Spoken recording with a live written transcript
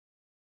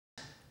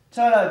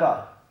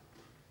Turnover.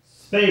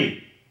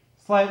 Speed.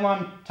 Slate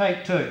 1,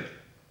 take 2.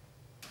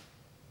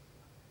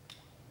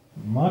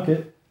 Mark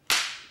it.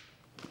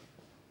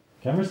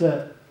 Camera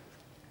set.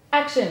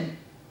 Action.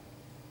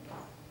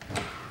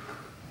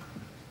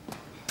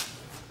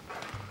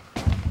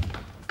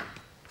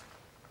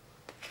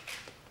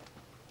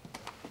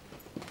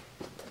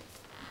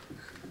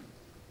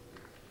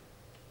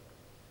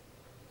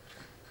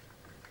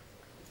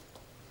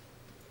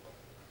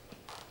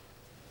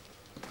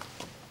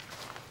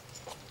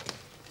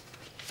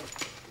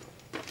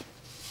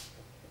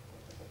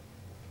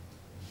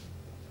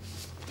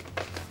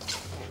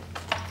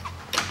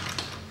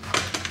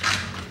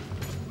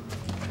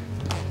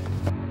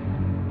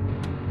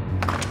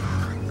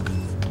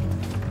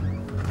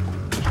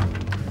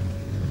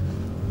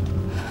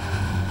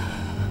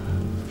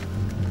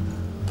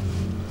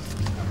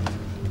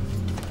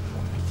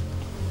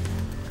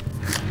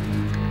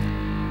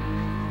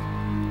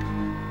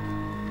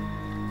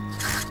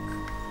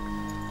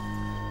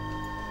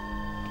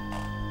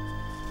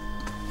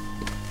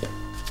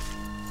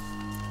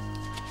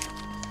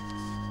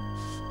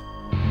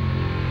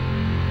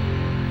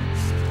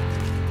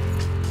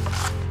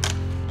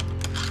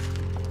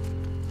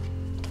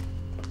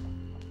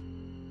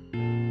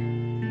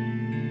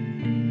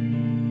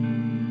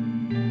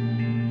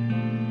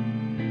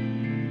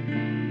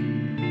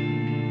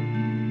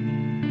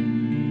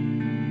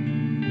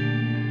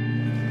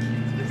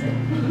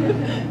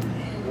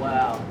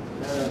 Wow.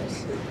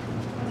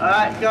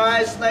 Alright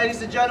guys,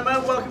 ladies and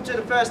gentlemen, welcome to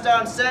the first day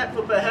on set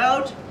for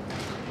Beheld.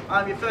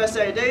 I'm your first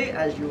AD,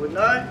 as you would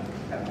know.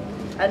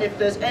 And if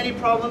there's any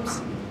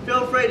problems,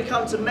 feel free to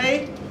come to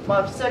me,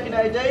 my second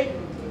AD,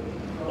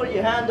 put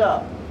your hand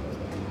up.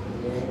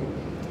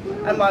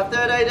 And my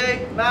third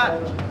AD,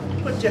 Matt,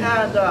 put your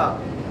hand up.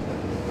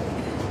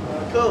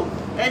 Cool.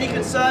 Any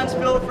concerns,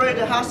 feel free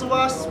to hassle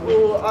us.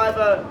 We'll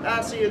either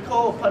answer your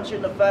call or punch you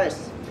in the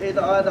face.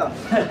 Either.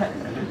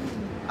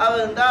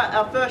 Other than that,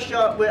 our first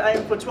shot, we're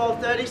aiming for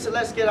 12:30, so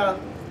let's get our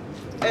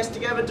S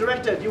together.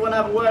 Director, do you want to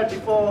have a word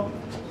before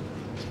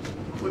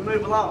we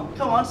move along?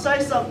 Come on,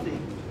 say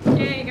something.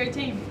 Yeah, go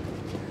team.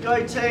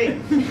 Go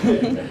team.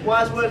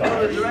 Wise word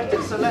from the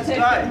director, so let's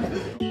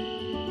go.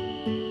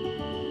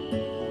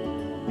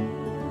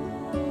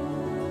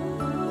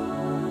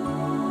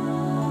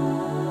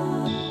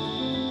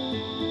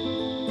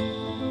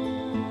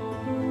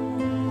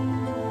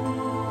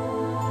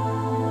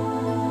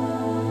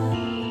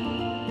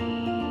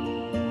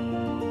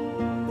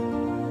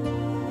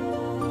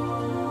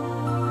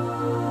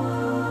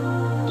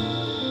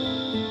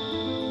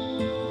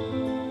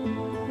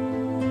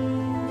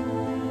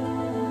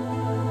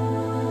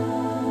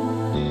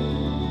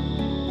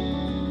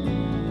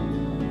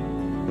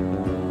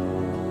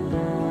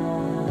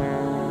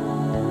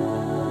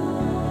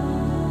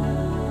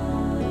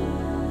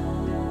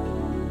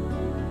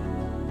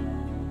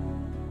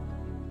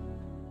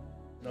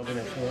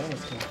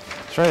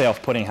 It's really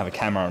off-putting to have a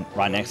camera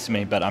right next to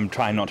me, but I'm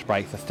trying not to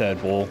break the third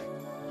wall.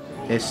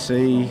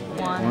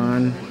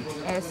 SC1,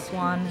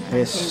 S1,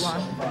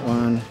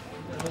 S1,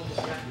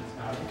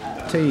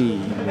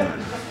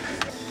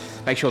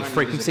 T1. Make sure the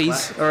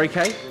frequencies are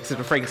okay, because if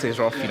the frequencies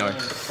are off, you know.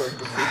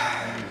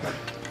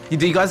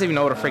 Do you guys even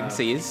know what a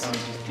frequency is?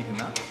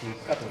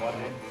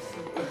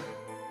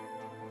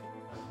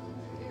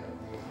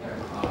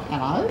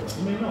 Hello?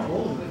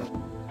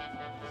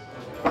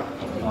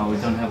 Oh, we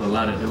don't have a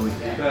ladder, do we?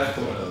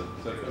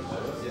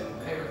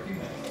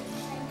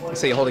 I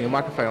see you're holding a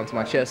microphone onto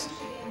my chest.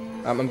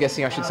 I'm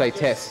guessing I should say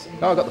test.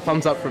 Oh, I got the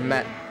thumbs up from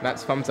Matt.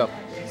 Matt's thumbs up.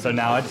 So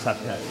now I just have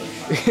to...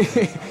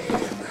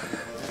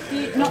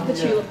 Not the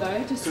tulip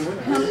though, just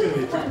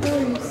white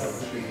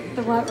rose.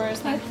 The white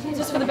rose, like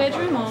just for the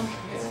bedroom or?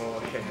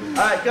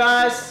 Alright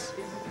guys,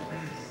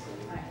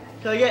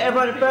 can I get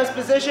everyone in first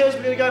positions?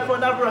 We're going to go for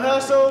another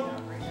rehearsal.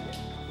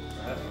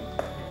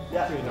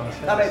 Yeah,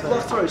 I mean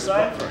block through,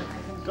 sorry.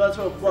 Go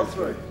through, block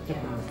through.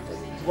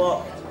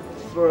 Block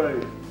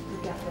through.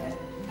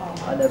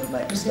 I never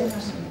make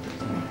mistakes.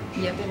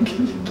 Yep. Do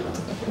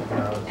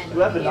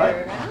we have to know?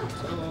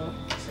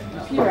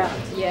 If you're out,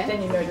 yeah.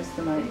 Then you notice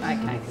the note.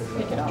 Okay.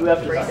 Pick it up. Do we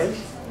have to know?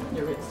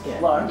 Your wrist, yeah.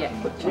 Lauren,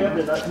 yeah. do you have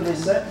to note for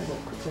this set?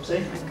 See?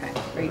 Okay.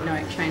 Read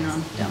note, chain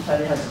on, dump.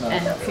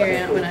 And carry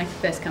out when I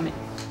first come in.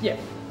 Yeah.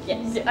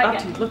 Yes. Yeah.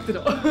 After you look the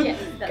door. Yes,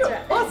 that's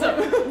right.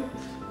 Awesome.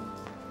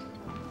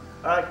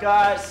 Alright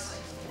guys.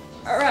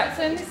 Alright,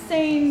 so in this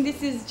scene,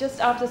 this is just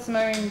after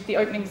Simone, the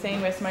opening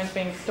scene where Simone's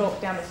being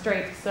stalked down the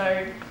street.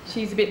 So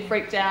she's a bit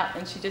freaked out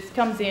and she just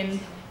comes in,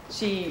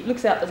 she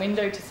looks out the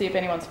window to see if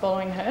anyone's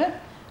following her.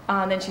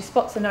 And then she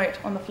spots a note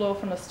on the floor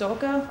from the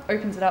stalker,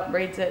 opens it up,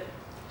 reads it.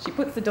 She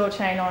puts the door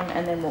chain on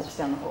and then walks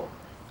down the hall.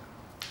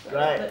 So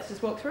Great. Let's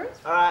just walk through.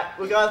 Alright,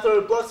 we're going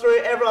through, block through.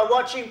 Everyone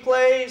watching,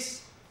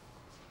 please.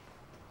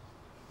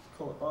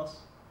 Call it, boss.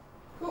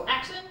 Cool,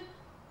 action.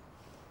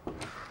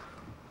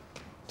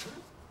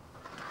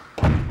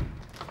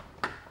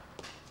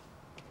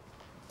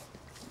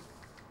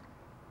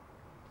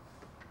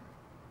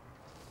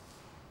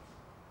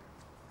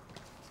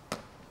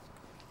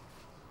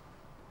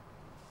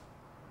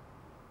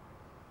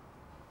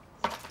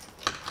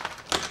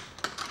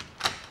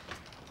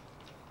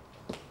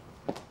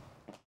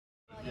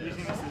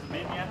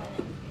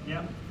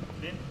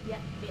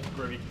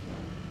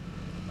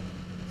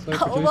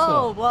 also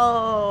producer.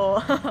 Whoa.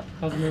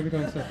 How's the movie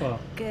going so far?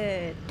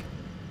 Good.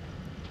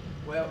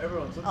 Well,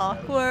 everyone's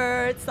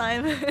Awkward,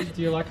 Simon.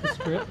 Do you like the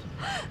script?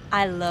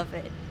 I love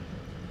it.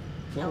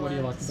 What do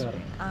you like about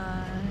it?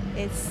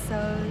 It's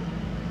so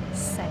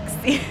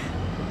sexy.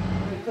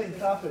 Clean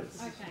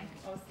carpets. Okay.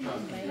 Oh,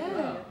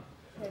 yeah,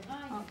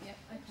 okay.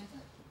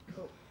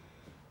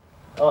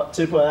 Oh,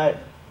 2.8.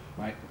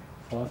 Right.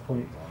 5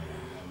 point.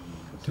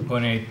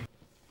 2.8.